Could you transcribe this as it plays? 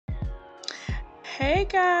Hey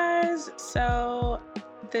guys,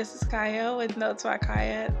 this is Kaya with Notes by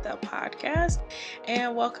Kaya, the podcast,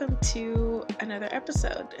 and welcome to another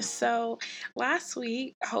episode. Last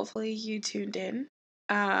week, hopefully you tuned in.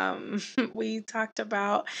 We talked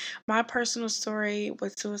about my personal story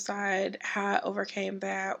with suicide, how I overcame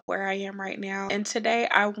that, where I am right now, and today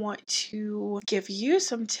I want to give you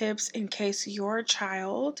some tips in case your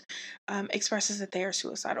child expresses that they are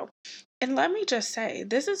suicidal. And let me just say,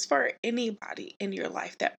 this is for anybody in your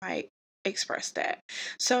life that might express that.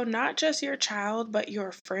 So, not just your child, but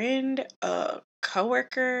your friend, a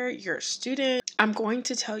coworker, your student. I'm going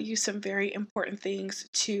to tell you some very important things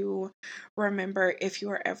to remember if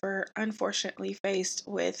you are ever unfortunately faced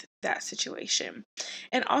with that situation.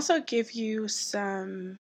 And also give you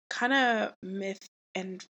some kind of myth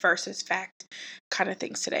and versus fact kind of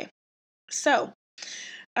things today. So,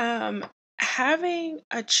 um, having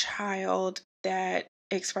a child that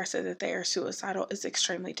expresses that they are suicidal is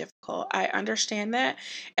extremely difficult. I understand that,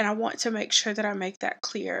 and I want to make sure that I make that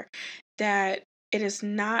clear that it is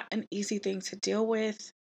not an easy thing to deal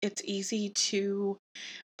with. It's easy to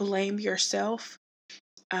blame yourself.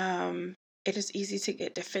 Um, it is easy to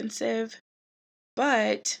get defensive,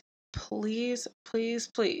 but please, please,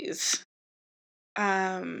 please,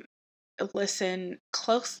 um, listen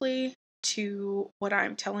closely to what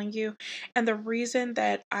I'm telling you. And the reason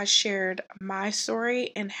that I shared my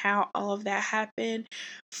story and how all of that happened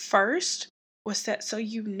first was that so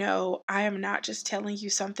you know, I am not just telling you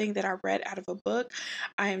something that I read out of a book.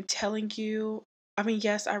 I am telling you, I mean,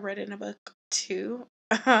 yes, I read in a book too.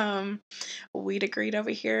 Um, we'd agreed over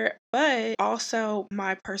here, but also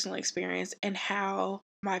my personal experience and how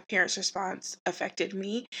my parents' response affected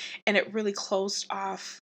me. And it really closed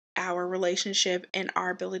off our relationship and our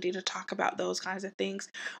ability to talk about those kinds of things,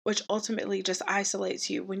 which ultimately just isolates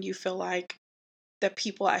you when you feel like the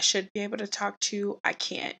people I should be able to talk to, I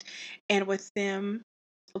can't. And with them,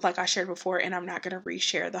 like I shared before, and I'm not going to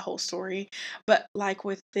reshare the whole story, but like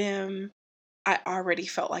with them, I already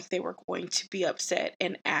felt like they were going to be upset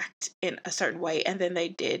and act in a certain way. And then they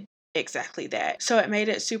did exactly that. So it made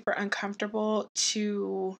it super uncomfortable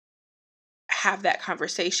to have that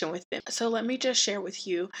conversation with them. So let me just share with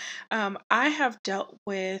you. I have dealt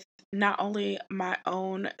with not only my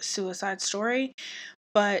own suicide story,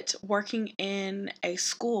 but working in a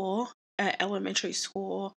school, elementary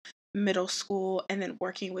school, middle school, and then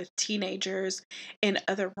working with teenagers in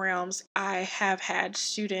other realms, I have had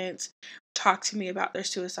students talk to me about their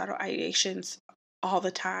suicidal ideations all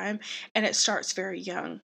the time, and it starts very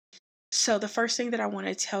young. So, the first thing that I want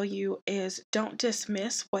to tell you is don't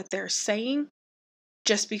dismiss what they're saying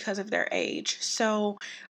just because of their age. So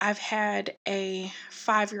I've had a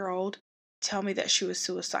 5-year-old tell me that she was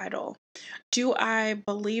suicidal. Do I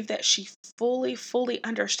believe that she fully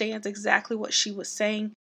understands exactly what she was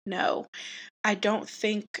saying? No. I don't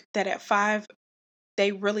think that at 5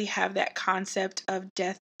 they really have that concept of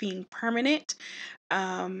death being permanent.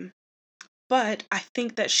 Um, but I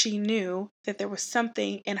think that she knew that there was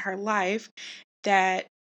something in her life that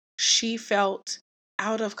she felt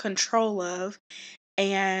out of control of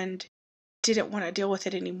and didn't want to deal with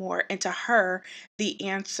it anymore. And to her, the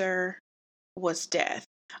answer was death,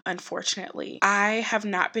 unfortunately. I have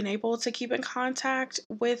not been able to keep in contact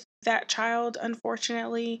with that child,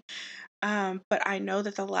 unfortunately. But I know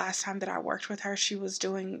that the last time that I worked with her, she was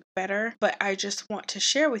doing better. But I just want to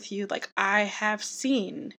share with you like, I have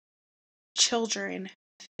seen children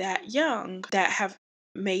that young that have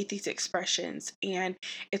made these expressions, and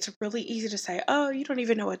it's really easy to say, oh, you don't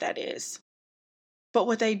even know what that is. But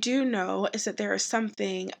what they do know is that there is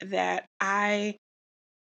something that I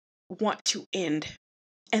want to end.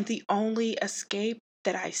 And the only escape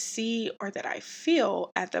that I see or that I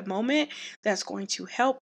feel at the moment that's going to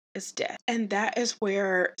help is death. And that is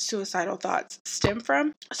where suicidal thoughts stem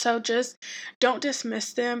from. So just don't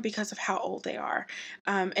dismiss them because of how old they are.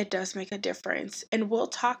 It does make a difference. And we'll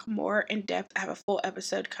talk more in depth. I have a full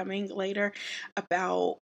episode coming later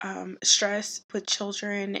about stress with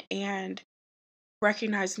children and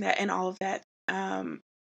recognizing that and all of that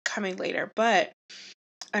coming later. But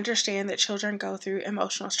understand that children go through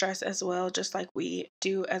emotional stress as well, just like we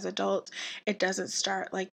do as adults. It doesn't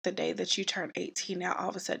start like the day that you turn 18. Now, all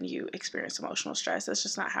of a sudden, you experience emotional stress. That's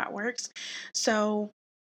just not how it works. So,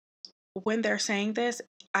 when they're saying this,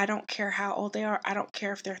 I don't care how old they are. I don't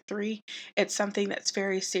care if they're 3. It's something that's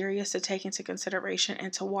very serious to take into consideration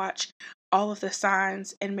and to watch all of the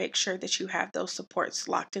signs and make sure that you have those supports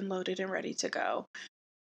locked and loaded and ready to go.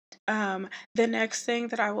 The next thing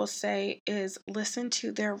that I will say is listen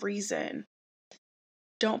to their reason.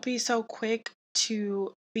 Don't be so quick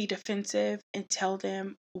to be defensive and tell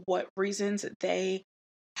them what reasons they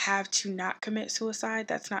have to not commit suicide.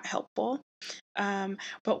 That's not helpful.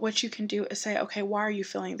 But what you can do is say, okay, why are you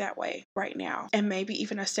feeling that way right now? And maybe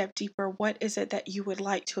even a step deeper, what is it that you would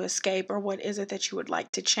like to escape, or what is it that you would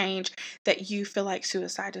like to change that you feel like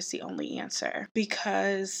suicide is the only answer?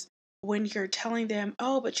 Because when you're telling them,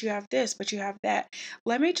 oh, but you have this, but you have that,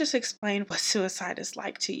 let me just explain what suicide is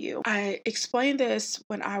like to you. I explained this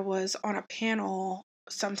when I was on a panel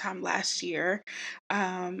sometime last year.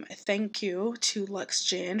 Thank you to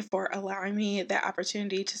LuxGen for allowing me the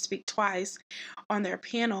opportunity to speak twice on their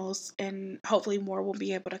panels, and hopefully more will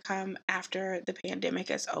be able to come after the pandemic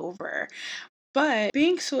is over. But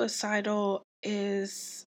being suicidal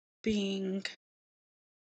is being,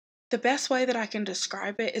 the best way that I can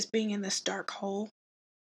describe it is being in this dark hole.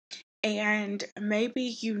 And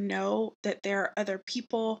maybe you know that there are other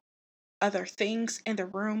people, other things in the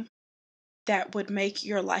room that would make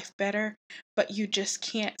your life better, but you just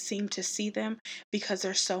can't seem to see them because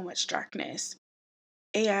there's so much darkness.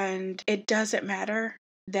 And it doesn't matter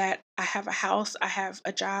that I have a house, I have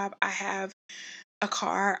a job, I have a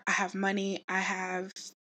car, I have money, I have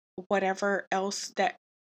whatever else that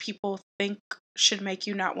people think should make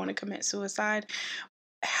you not want to commit suicide.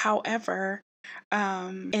 However,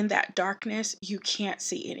 in that darkness, you can't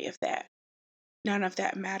see any of that. None of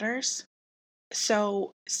that matters.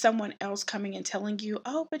 So someone else coming and telling you,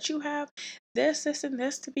 oh, but you have this, and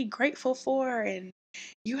this to be grateful for, and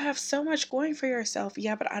you have so much going for yourself.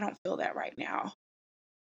 Yeah, but I don't feel that right now.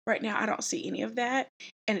 Right now, I don't see any of that,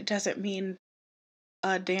 and it doesn't mean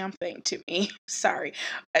a damn thing to me. Sorry.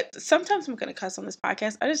 Sometimes I'm going to cuss on this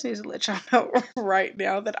podcast. I just need to let y'all know right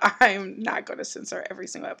now that I'm not going to censor every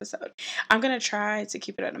single episode. I'm going to try to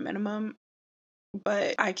keep it at a minimum,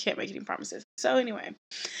 but I can't make any promises. So anyway,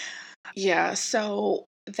 yeah, so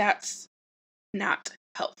that's not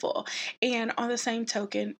helpful. And on the same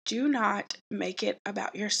token, do not make it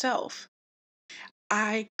about yourself.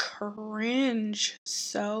 I cringe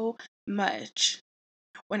so much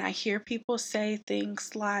when I hear people say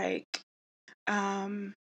things like,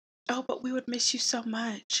 oh, but we would miss you so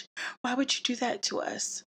much. Why would you do that to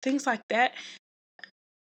us? Things like that.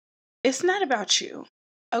 It's not about you,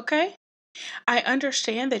 okay? I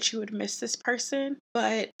understand that you would miss this person,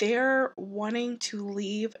 but their wanting to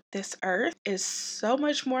leave this earth is so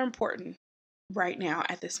much more important right now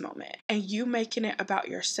at this moment. And you making it about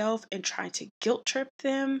yourself and trying to guilt trip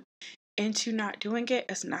them into not doing it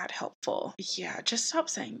is not helpful. Yeah, just stop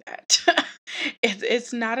saying that.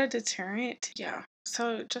 It's not a deterrent. Yeah,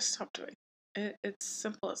 so just stop doing it. It's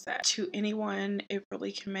simple as that. To anyone, it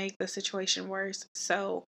really can make the situation worse.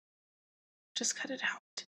 So just cut it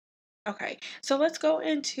out. Okay, so let's go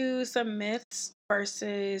into some myths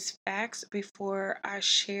versus facts before I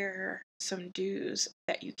share some do's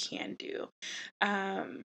that you can do.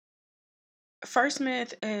 Um, First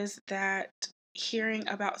myth is that hearing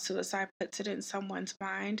about suicide puts it in someone's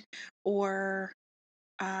mind, or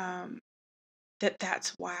um, that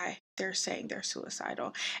that's why they're saying they're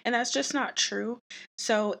suicidal. And that's just not true.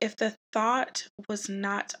 So if the thought was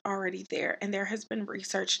not already there, and there has been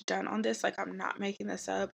research done on this, like I'm not making this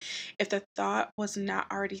up, if the thought was not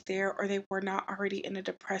already there, or they were not already in a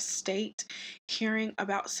depressed state, hearing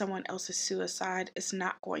about someone else's suicide is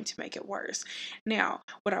not going to make it worse. Now,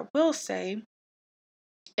 what I will say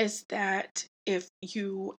is that if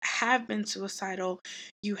you have been suicidal,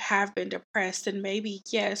 you have been depressed, and maybe,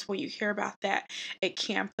 yes, when you hear about that, it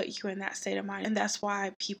can put you in that state of mind. And that's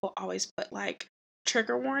why people always put like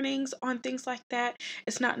trigger warnings on things like that.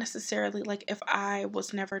 It's not necessarily like if I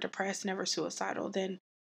was never depressed, never suicidal, then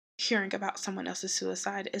hearing about someone else's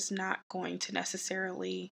suicide is not going to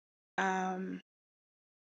necessarily um,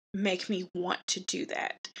 make me want to do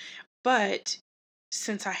that. But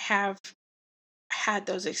since I have had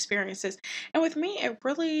those experiences. And with me, it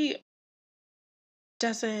really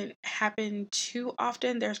doesn't happen too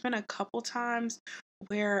often. There's been a couple times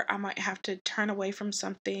where I might have to turn away from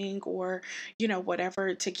something, or,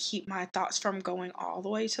 whatever, to keep my thoughts from going all the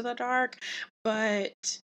way to the dark. But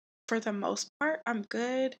for the most part, I'm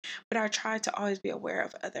good. But I try to always be aware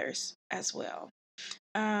of others as well.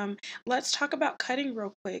 Let's talk about cutting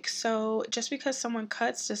real quick. So, just because someone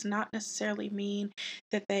cuts does not necessarily mean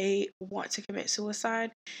that they want to commit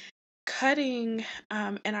suicide. Cutting,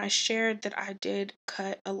 and I shared that I did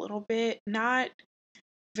cut a little bit, not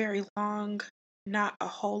very long, not a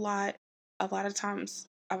whole lot. A lot of times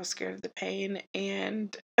I was scared of the pain,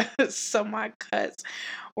 and so my cuts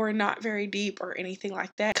were not very deep or anything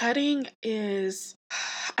like that. Cutting is,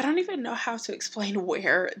 I don't even know how to explain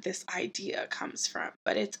where this idea comes from,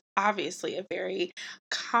 but it's obviously a very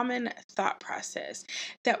common thought process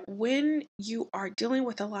that when you are dealing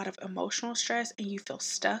with a lot of emotional stress and you feel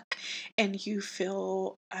stuck and you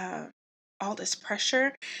feel all this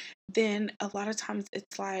pressure, then a lot of times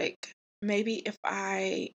it's like, maybe if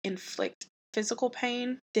I inflict physical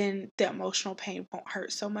pain, then the emotional pain won't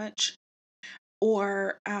hurt so much.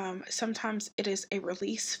 Or sometimes it is a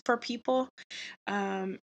release for people.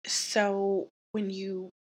 Um, so when you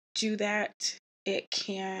do that, it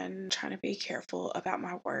can, trying to be careful about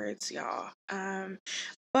my words, y'all.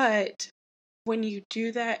 But when you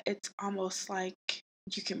do that, it's almost like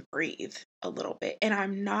you can breathe a little bit. And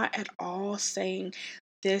I'm not at all saying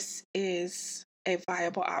this is a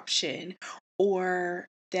viable option, or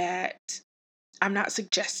that I'm not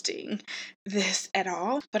suggesting this at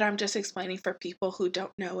all, but I'm just explaining for people who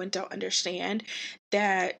don't know and don't understand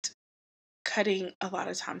that cutting a lot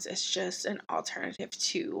of times is just an alternative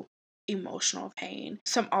to emotional pain.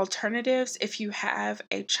 Some alternatives, if you have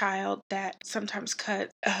a child that sometimes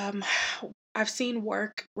cuts, I've seen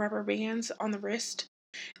work rubber bands on the wrist.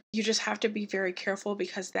 You just have to be very careful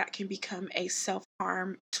because that can become a self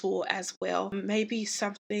harm tool as well. Maybe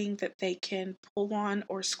something that they can pull on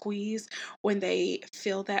or squeeze when they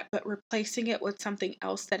feel that, but replacing it with something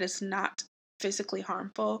else that is not physically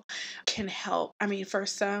harmful can help. I mean, for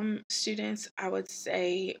some students, I would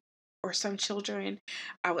say, or some children,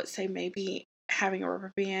 I would say maybe having a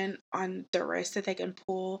rubber band on the wrist that they can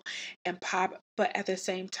pull and pop. But at the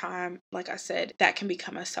same time, like I said, that can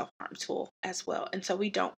become a self harm tool as well. And so we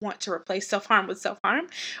don't want to replace self harm with self harm.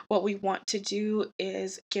 What we want to do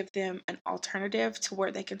is give them an alternative to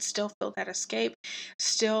where they can still feel that escape,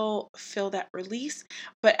 still feel that release,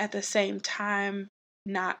 but at the same time,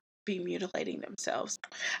 not be mutilating themselves.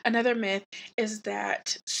 Another myth is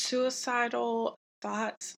that suicidal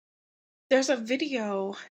thoughts, there's a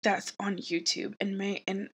video that's on YouTube,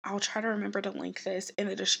 and I'll try to remember to link this in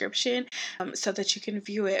the description so that you can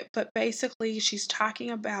view it. But basically, she's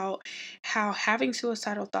talking about how having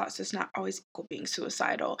suicidal thoughts is not always equal being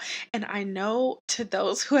suicidal. And I know, to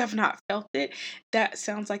those who have not felt it, that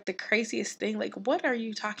sounds like the craziest thing. Like, what are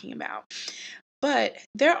you talking about? But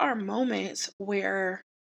there are moments where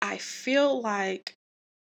I feel like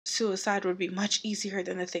suicide would be much easier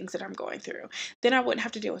than the things that I'm going through. Then I wouldn't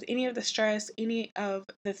have to deal with any of the stress, any of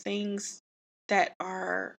the things that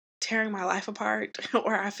are tearing my life apart,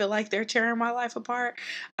 or I feel like they're tearing my life apart.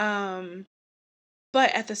 Um,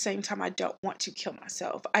 but at the same time, I don't want to kill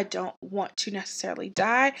myself. I don't want to necessarily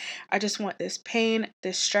die. I just want this pain,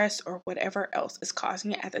 this stress, or whatever else is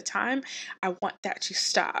causing it at the time. I want that to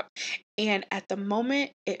stop. And at the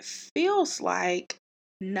moment, it feels like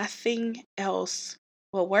nothing else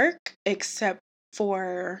will work except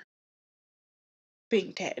for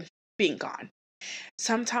being dead, being gone.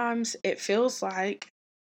 Sometimes it feels like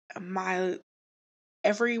my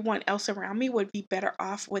everyone else around me would be better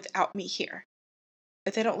off without me here.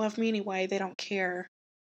 If they don't love me anyway, they don't care,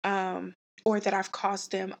 um, or that I've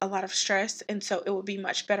caused them a lot of stress, and so it would be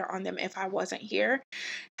much better on them if I wasn't here.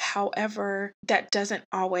 However, that doesn't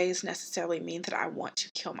always necessarily mean that I want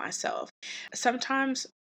to kill myself. Sometimes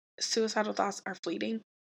suicidal thoughts are fleeting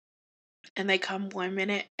and they come one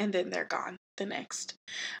minute and then they're gone the next.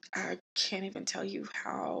 I can't even tell you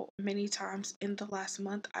how many times in the last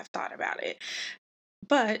month I've thought about it.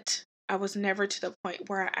 But I was never to the point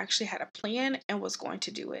where I actually had a plan and was going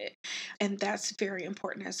to do it. And that's very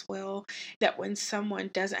important as well. That when someone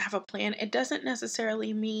doesn't have a plan, it doesn't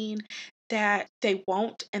necessarily mean that they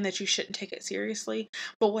won't and that you shouldn't take it seriously.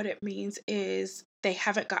 But what it means is they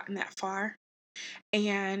haven't gotten that far.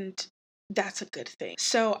 And that's a good thing.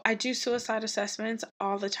 So I do suicide assessments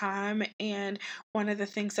all the time. And one of the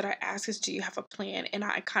things that I ask is, do you have a plan? And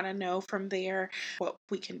I kind of know from there what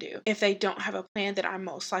we can do. If they don't have a plan, then I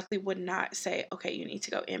most likely would not say, okay, you need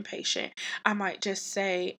to go inpatient. I might just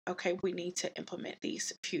say, okay, we need to implement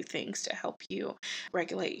these few things to help you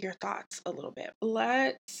regulate your thoughts a little bit.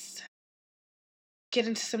 Let's get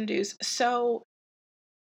into some news. So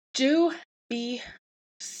do be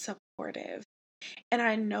supportive. And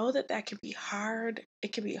I know that that can be hard.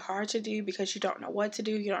 It can be hard to do because you don't know what to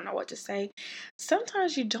do. You don't know what to say.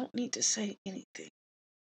 Sometimes you don't need to say anything.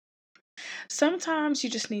 Sometimes you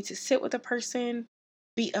just need to sit with a person,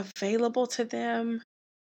 be available to them,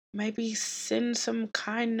 maybe send some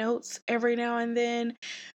kind notes every now and then.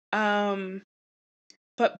 Um,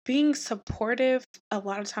 But being supportive a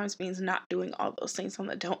lot of times means not doing all those things on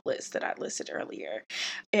the don't list that I listed earlier.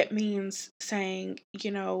 It means saying,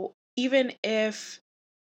 even if,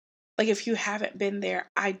 like, if you haven't been there,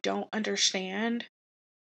 I don't understand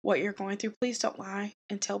what you're going through. Please don't lie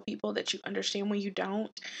and tell people that you understand when you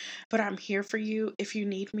don't, but I'm here for you if you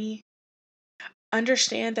need me.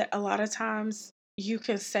 Understand that a lot of times you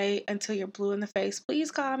can say until you're blue in the face,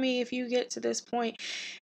 please call me if you get to this point.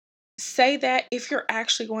 Say that if you're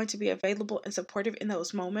actually going to be available and supportive in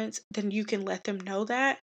those moments, then you can let them know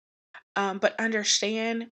that. But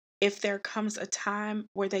understand if there comes a time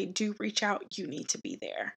where they do reach out, you need to be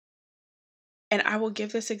there. And I will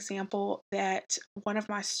give this example that one of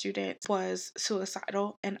my students was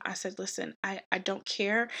suicidal. And I said, listen, I don't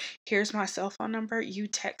care. Here's my cell phone number. You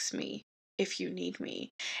text me if you need me.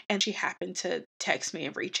 And she happened to text me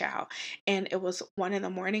and reach out. And it was 1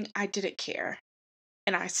 a.m. I didn't care.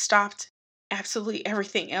 And I stopped absolutely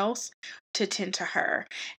everything else to tend to her.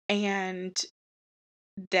 And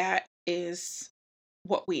that is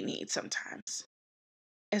what we need sometimes.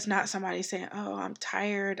 It's not somebody saying, "Oh, I'm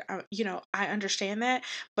tired." I understand that,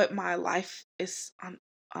 but my life is on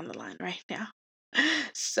the line right now.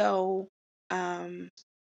 So, um,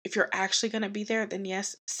 if you're actually going to be there, then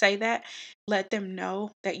yes, say that. Let them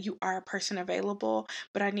know that you are a person available,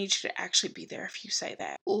 but I need you to actually be there if you say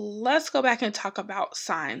that. Let's go back and talk about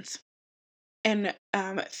signs and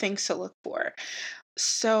things to look for.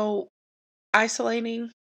 So,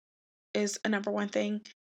 isolating is a number one thing.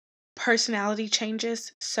 Personality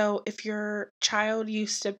changes. So, if your child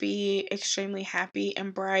used to be extremely happy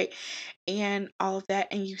and bright and all of that,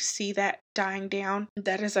 and you see that dying down,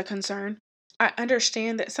 that is a concern. I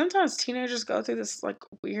understand that sometimes teenagers go through this like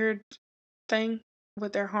weird thing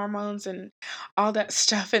with their hormones and all that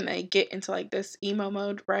stuff, and they get into like this emo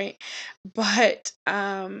mode, right? But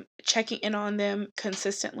checking in on them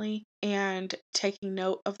consistently and taking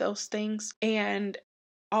note of those things, and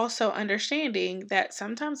also understanding that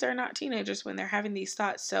sometimes they're not teenagers when they're having these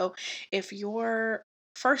thoughts. So if your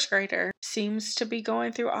first grader seems to be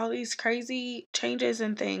going through all these crazy changes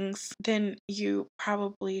and things, then you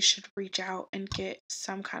probably should reach out and get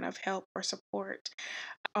some kind of help or support.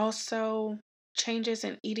 Also, changes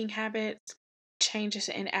in eating habits, changes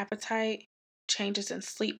in appetite, changes in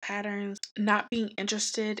sleep patterns, not being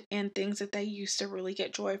interested in things that they used to really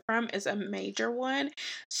get joy from is a major one.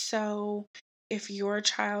 So, if your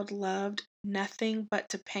child loved nothing but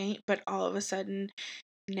to paint, but all of a sudden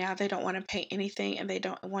now they don't want to paint anything and they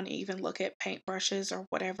don't want to even look at paintbrushes or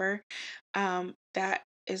whatever, that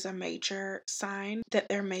is a major sign that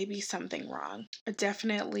there may be something wrong.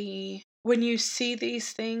 Definitely, when you see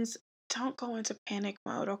these things, don't go into panic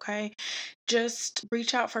mode, okay? Just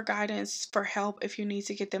reach out for guidance, for help if you need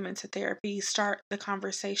to get them into therapy. Start the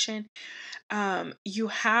conversation. You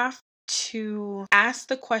have to ask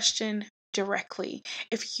the question directly.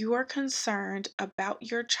 If you are concerned about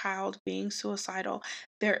your child being suicidal,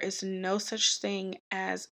 there is no such thing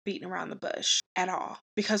as beating around the bush at all.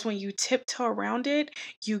 Because when you tiptoe around it,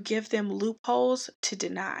 you give them loopholes to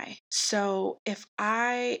deny. So if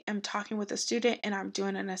I am talking with a student and I'm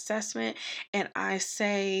doing an assessment and I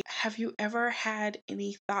say, have you ever had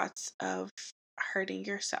any thoughts of hurting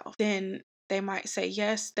yourself? Then they might say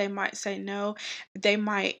yes, they might say no, they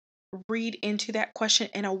might read into that question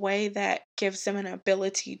in a way that gives them an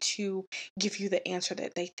ability to give you the answer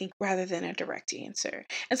that they think rather than a direct answer.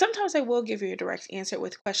 And sometimes they will give you a direct answer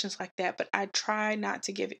with questions like that, but I try not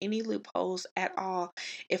to give any loopholes at all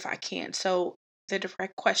if I can. So, the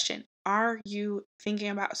direct question: are you thinking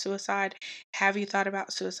about suicide? Have you thought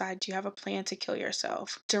about suicide? Do you have a plan to kill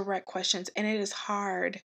yourself? Direct questions. And it is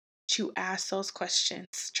hard to ask those questions.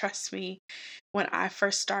 Trust me, when I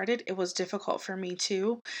first started, it was difficult for me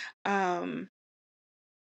too. Um,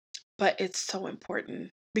 but it's so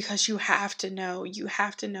important because you have to know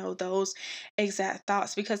those exact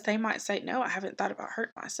thoughts because they might say, no, I haven't thought about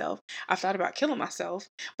hurting myself. I've thought about killing myself,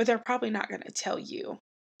 but they're probably not going to tell you.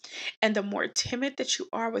 And the more timid that you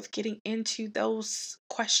are with getting into those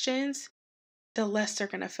questions, the less they're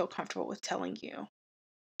going to feel comfortable with telling you.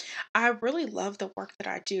 I really love the work that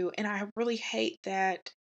I do, and I really hate that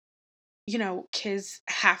kids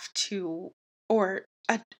have to, or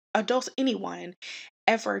adults, anyone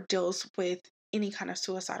ever deals with any kind of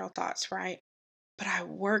suicidal thoughts, right? But I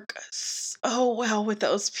work so well with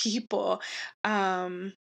those people.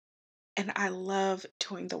 Um, and I love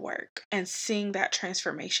doing the work and seeing that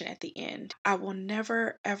transformation at the end. I will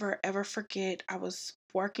never, ever, ever forget. I was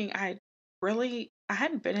working, I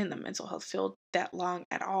hadn't been in the mental health field that long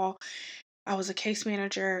at all. I was a case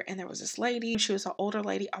manager and there was this lady. She was an older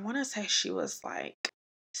lady. I want to say she was like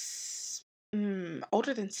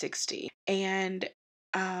older than 60, and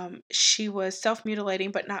she was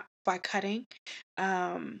self-mutilating, but not by cutting.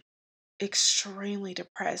 Um, Extremely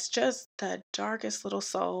depressed, just the darkest little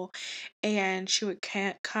soul, and she would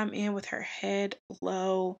can't come in with her head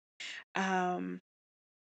low. Um,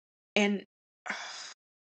 and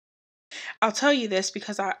I'll tell you this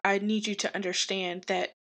because I need you to understand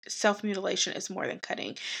that self mutilation is more than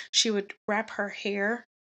cutting. She would wrap her hair,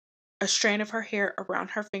 a strand of her hair,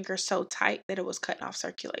 around her finger so tight that it was cutting off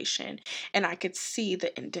circulation, and I could see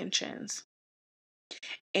the indentions.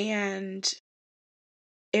 And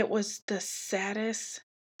it was the saddest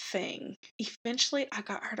thing. Eventually, I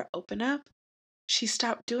got her to open up. She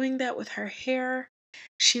stopped doing that with her hair.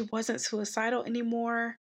 She wasn't suicidal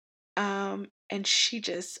anymore. And she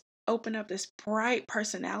just opened up this bright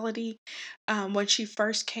personality. When she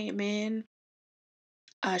first came in,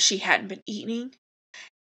 she hadn't been eating,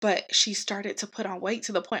 but she started to put on weight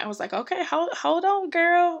to the point I was like, okay, hold on,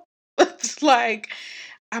 girl. It's like,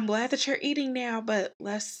 I'm glad that you're eating now, but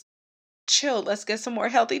let's chill. Let's get some more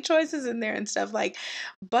healthy choices in there and stuff like.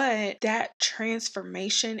 But that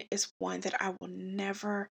transformation is one that I will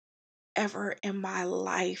never, ever in my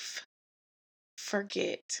life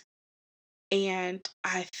forget. And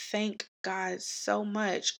I thank God so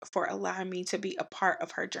much for allowing me to be a part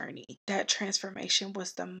of her journey. That transformation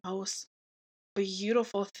was the most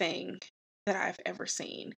beautiful thing that I've ever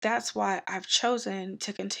seen. That's why I've chosen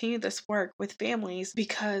to continue this work with families,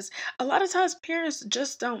 because a lot of times parents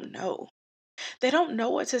just don't know. They don't know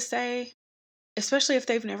what to say, especially if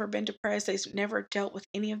they've never been depressed, they've never dealt with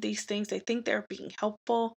any of these things. They think they're being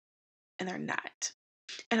helpful and they're not.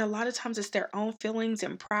 And a lot of times it's their own feelings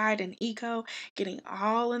and pride and ego getting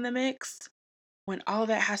all in the mix when all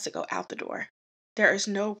that has to go out the door. There is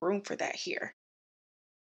no room for that here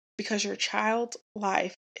because your child's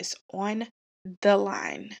life is on the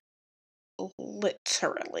line,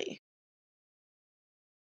 literally.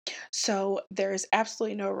 So there is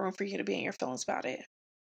absolutely no room for you to be in your feelings about it.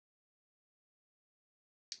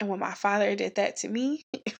 And when my father did that to me,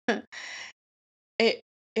 it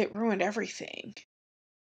it ruined everything.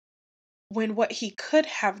 When what he could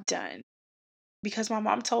have done, because my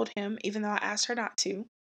mom told him, even though I asked her not to,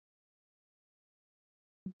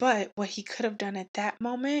 but what he could have done at that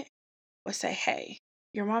moment was say, hey,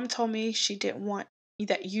 your mom told me she didn't want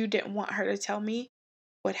that you didn't want her to tell me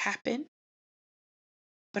what happened,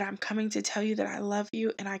 but I'm coming to tell you that I love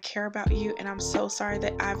you and I care about you, and I'm so sorry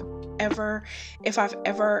that if I've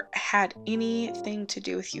ever had anything to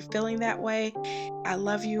do with you feeling that way. I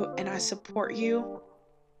love you and I support you,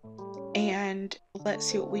 and let's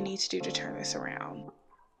see what we need to do to turn this around.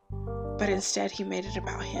 But instead, he made it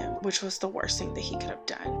about him, which was the worst thing that he could have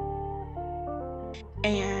done.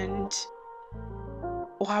 And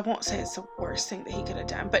well, I won't say it's the worst thing that he could have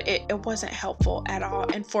done, but it wasn't helpful at all.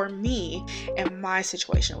 And for me, in my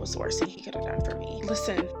situation, it was the worst thing he could have done for me.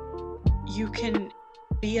 Listen, you can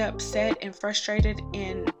be upset and frustrated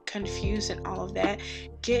and confused and all of that.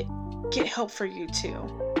 Get help for you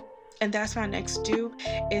too. And that's my next do,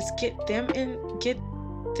 is get them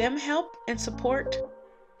help and support,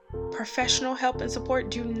 professional help and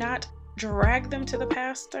support. Do not drag them to the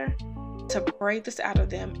pastor to braid this out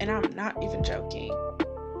of them. And I'm not even joking.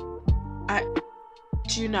 I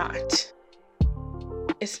do not.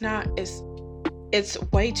 It's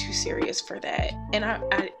way too serious for that. And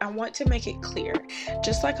I want to make it clear,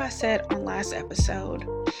 just like I said on last episode,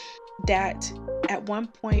 that at one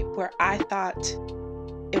point where I thought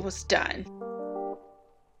it was done,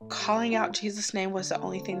 calling out Jesus' name was the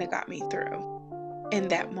only thing that got me through in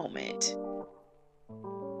that moment.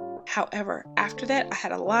 However, after that, I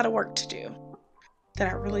had a lot of work to do that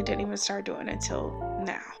I really didn't even start doing until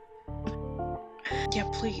now. Yeah,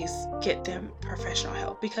 please get them professional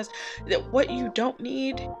help, because what you don't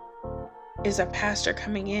need is a pastor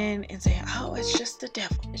coming in and saying, oh, it's just the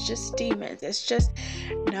devil, it's just demons, it's just,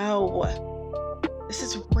 no, this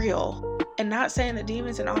is real. And not saying the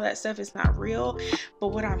demons and all that stuff is not real, but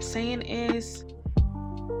what I'm saying is,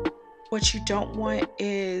 what you don't want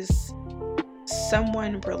is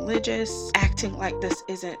someone religious acting like this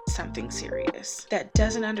isn't something serious, that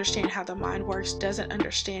doesn't understand how the mind works, doesn't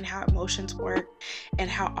understand how emotions work, and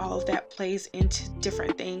how all of that plays into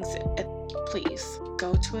different things. Please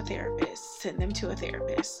go to a therapist, send them to a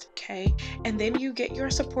therapist, okay? And then you get your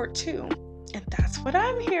support too. And that's what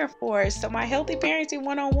I'm here for. So my Healthy Parenting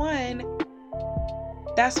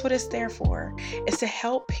 101, that's what it's there for. It's to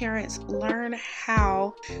help parents learn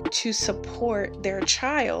how to support their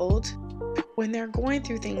child when they're going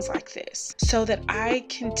through things like this, so that I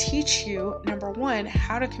can teach you, number one,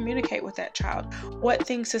 how to communicate with that child, what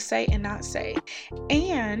things to say and not say.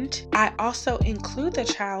 And I also include the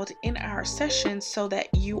child in our sessions so that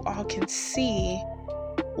you all can see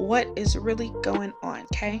what is really going on.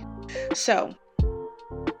 Okay. So,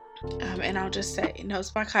 and I'll just say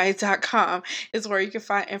notesbykaya.com is where you can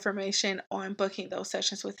find information on booking those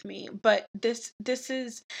sessions with me. But this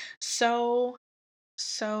is so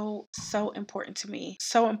important to me.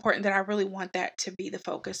 So important that I really want that to be the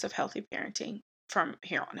focus of healthy parenting from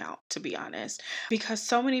here on out, to be honest. Because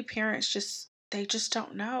so many parents they just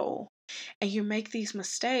don't know. And you make these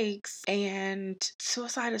mistakes and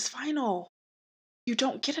suicide is final. You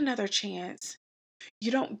don't get another chance.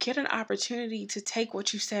 You don't get an opportunity to take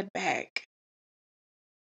what you said back.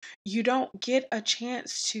 You don't get a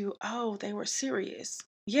chance to, oh, they were serious.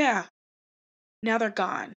 Yeah, now they're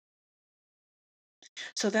gone.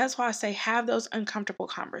 So that's why I say have those uncomfortable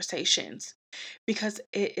conversations, because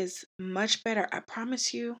it is much better, I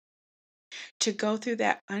promise you, to go through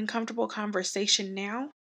that uncomfortable conversation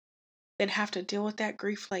now than have to deal with that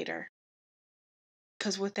grief later.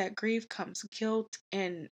 Because with that grief comes guilt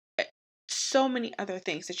and so many other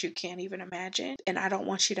things that you can't even imagine. And I don't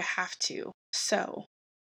want you to have to. So,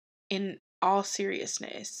 in all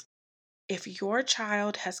seriousness, if your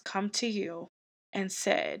child has come to you and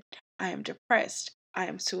said, I am depressed, I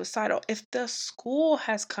am suicidal, if the school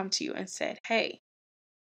has come to you and said, hey,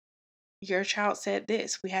 your child said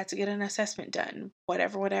this, we had to get an assessment done,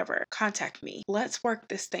 whatever, contact me. Let's work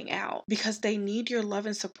this thing out, because they need your love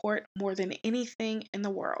and support more than anything in the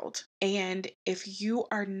world. And if you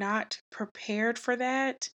are not prepared for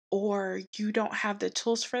that, or you don't have the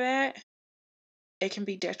tools for that, it can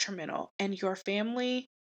be detrimental. And your family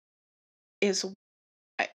is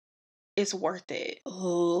worth it.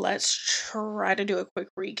 Let's try to do a quick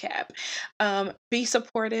recap. Be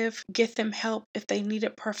supportive, get them help if they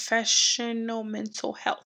needed professional mental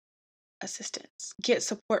health assistance. Get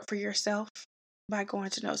support for yourself by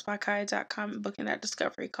going to notesbykaya.com and booking that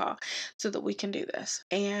discovery call so that we can do this.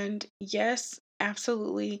 And yes,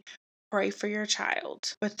 absolutely pray for your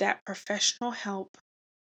child, but that professional help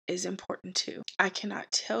is important too. I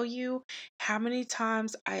cannot tell you how many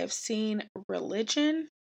times I have seen religion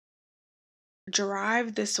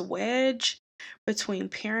drive this wedge between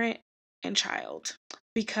parent and child,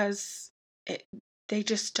 because they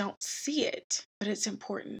just don't see it, but it's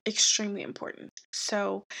important, extremely important.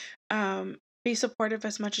 So be supportive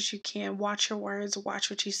as much as you can. Watch your words,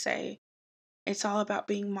 watch what you say. It's all about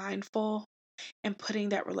being mindful and putting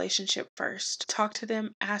that relationship first. Talk to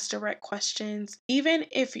them, ask direct questions. Even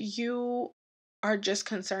if you are just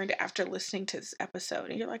concerned after listening to this episode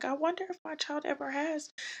and you're like, I wonder if my child ever has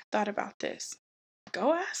thought about this,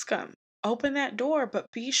 go ask them. Open that door, but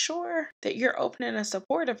be sure that you're opening a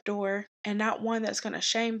supportive door and not one that's going to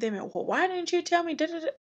shame them and, well, why didn't you tell me?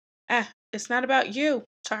 It's not about you.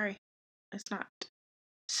 Sorry, it's not.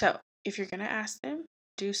 So if you're going to ask them,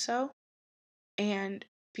 do so, and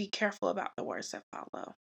be careful about the words that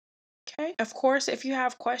follow. Okay. Of course, if you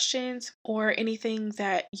have questions or anything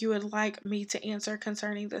that you would like me to answer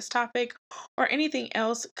concerning this topic, or anything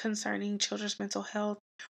else concerning children's mental health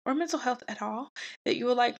or mental health at all that you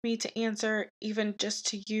would like me to answer, even just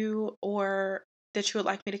to you, or that you would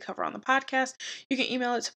like me to cover on the podcast, you can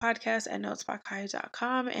email it to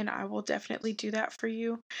podcast@notesbykaya.com and I will definitely do that for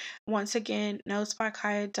you. Once again,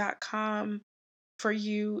 notesbykaya.com for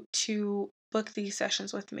you to book these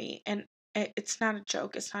sessions with me. And it's not a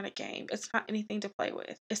joke. It's not a game. It's not anything to play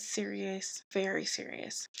with. It's serious, very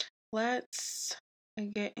serious. Let's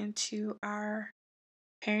get into our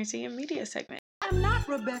parenting and media segment. I'm not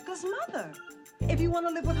Rebecca's mother. If you want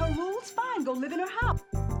to live with her rules, fine. Go live in her house.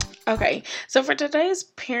 Okay, so for today's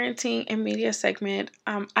parenting and media segment,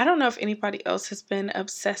 I don't know if anybody else has been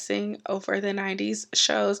obsessing over the 90s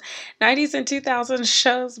shows, 90s and 2000s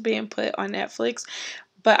shows being put on Netflix,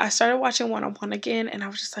 but I started watching One-on-One again and I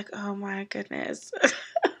was just like, oh my goodness.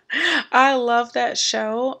 I love that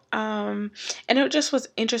show. And it just was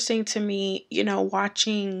interesting to me,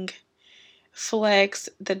 watching Flex,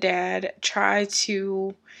 the dad, try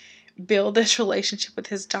to build this relationship with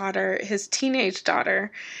his daughter, his teenage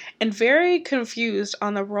daughter, and very confused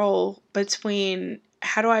on the role between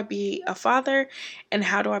how do I be a father and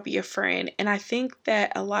how do I be a friend. And I think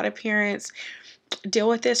that a lot of parents deal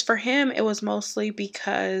with this. For him, it was mostly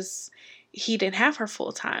because he didn't have her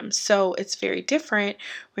full time. So it's very different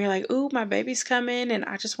when you're like, ooh, my baby's coming and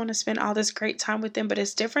I just want to spend all this great time with them. But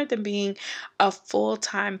it's different than being a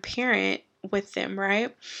full-time parent with them,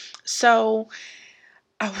 right? So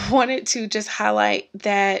I wanted to just highlight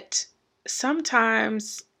that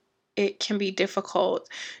sometimes it can be difficult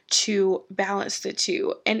to balance the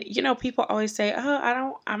two. And people always say,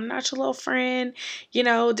 "Oh, I'm not your little friend,"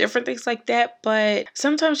 different things like that. But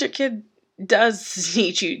sometimes your kid does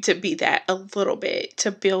need you to be that a little bit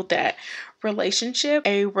to build that relationship,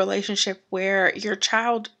 a relationship where your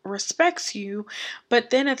child respects you, but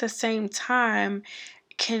then at the same time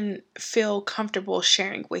can feel comfortable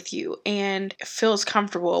sharing with you and feels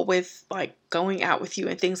comfortable with like going out with you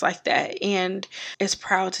and things like that, and is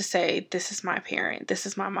proud to say, "This is my parent, this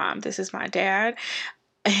is my mom, this is my dad."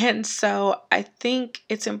 And so I think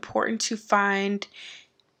it's important to find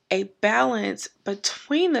a balance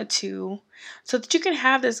between the two so that you can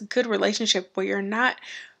have this good relationship where you're not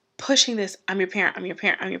pushing this, "I'm your parent, I'm your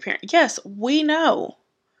parent, I'm your parent." Yes, we know.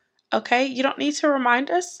 Okay, you don't need to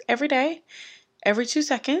remind us every day, every 2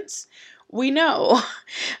 seconds. We know.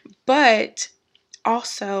 But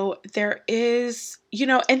also, there is,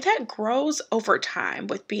 and that grows over time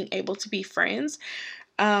with being able to be friends,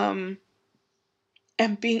 um,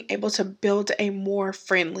 and being able to build a more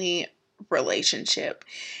friendly relationship.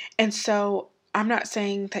 And so, I'm not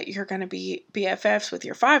saying that you're going to be BFFs with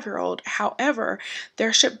your 5-year-old. However,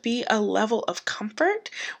 there should be a level of comfort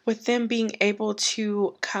with them being able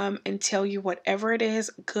to come and tell you whatever it is,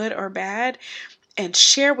 good or bad, and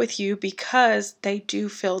share with you because they do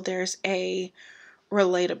feel there's a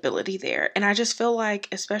relatability there. And I just feel like,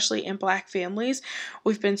 especially in Black families,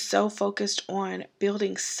 we've been so focused on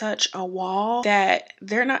building such a wall that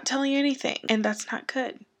they're not telling you anything. And that's not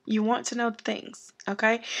good. You want to know the things,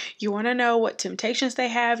 okay? You want to know what temptations they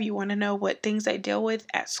have. You want to know what things they deal with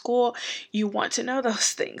at school. You want to know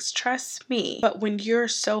those things. Trust me. But when you're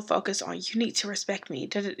so focused on, you need to respect me,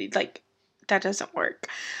 like, that doesn't work.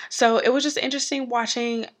 So it was just interesting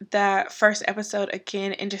watching that first episode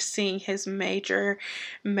again and just seeing his major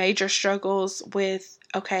struggles with,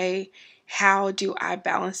 okay, how do I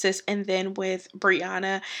balance this? And then with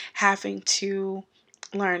Brianna having to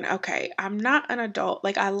learn, okay, I'm not an adult.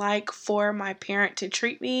 Like, I like for my parent to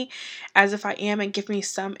treat me as if I am and give me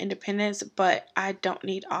some independence, but I don't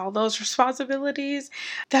need all those responsibilities.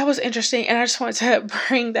 That was interesting, and I just wanted to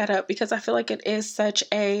bring that up because I feel like it is such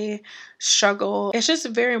a struggle. It's just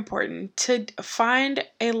very important to find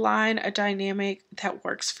a line, a dynamic that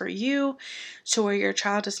works for you, to where your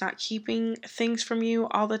child is not keeping things from you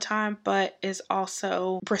all the time, but is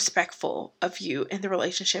also respectful of you in the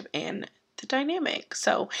relationship and the dynamic.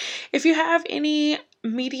 So if you have any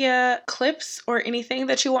media clips or anything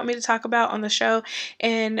that you want me to talk about on the show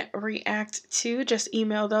and react to, just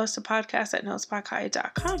email those to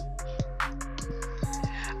podcast@notesbykaya.com.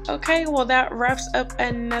 Okay, well, that wraps up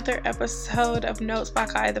another episode of Notes by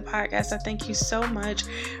Kaya, the podcast. I thank you so much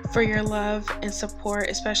for your love and support,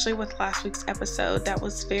 especially with last week's episode. That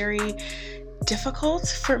was very difficult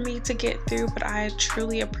for me to get through, but I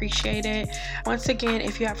truly appreciate it. Once again,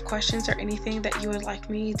 if you have questions or anything that you would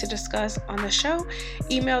like me to discuss on the show,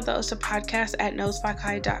 email those to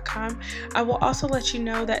podcast@notesbykaya.com. I will also let you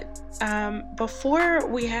know that before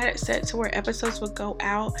we had it set to where episodes would go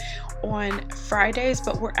out on Fridays,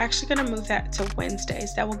 but we're actually going to move that to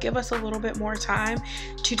Wednesdays. That will give us a little bit more time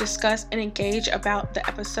to discuss and engage about the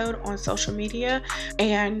episode on social media,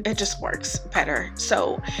 and it just works better.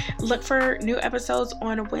 So look for new episodes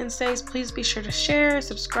on Wednesdays. Please be sure to share,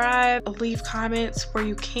 subscribe, leave comments where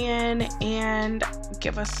you can, and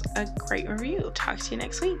give us a great review. Talk to you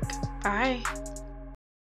next week. Bye.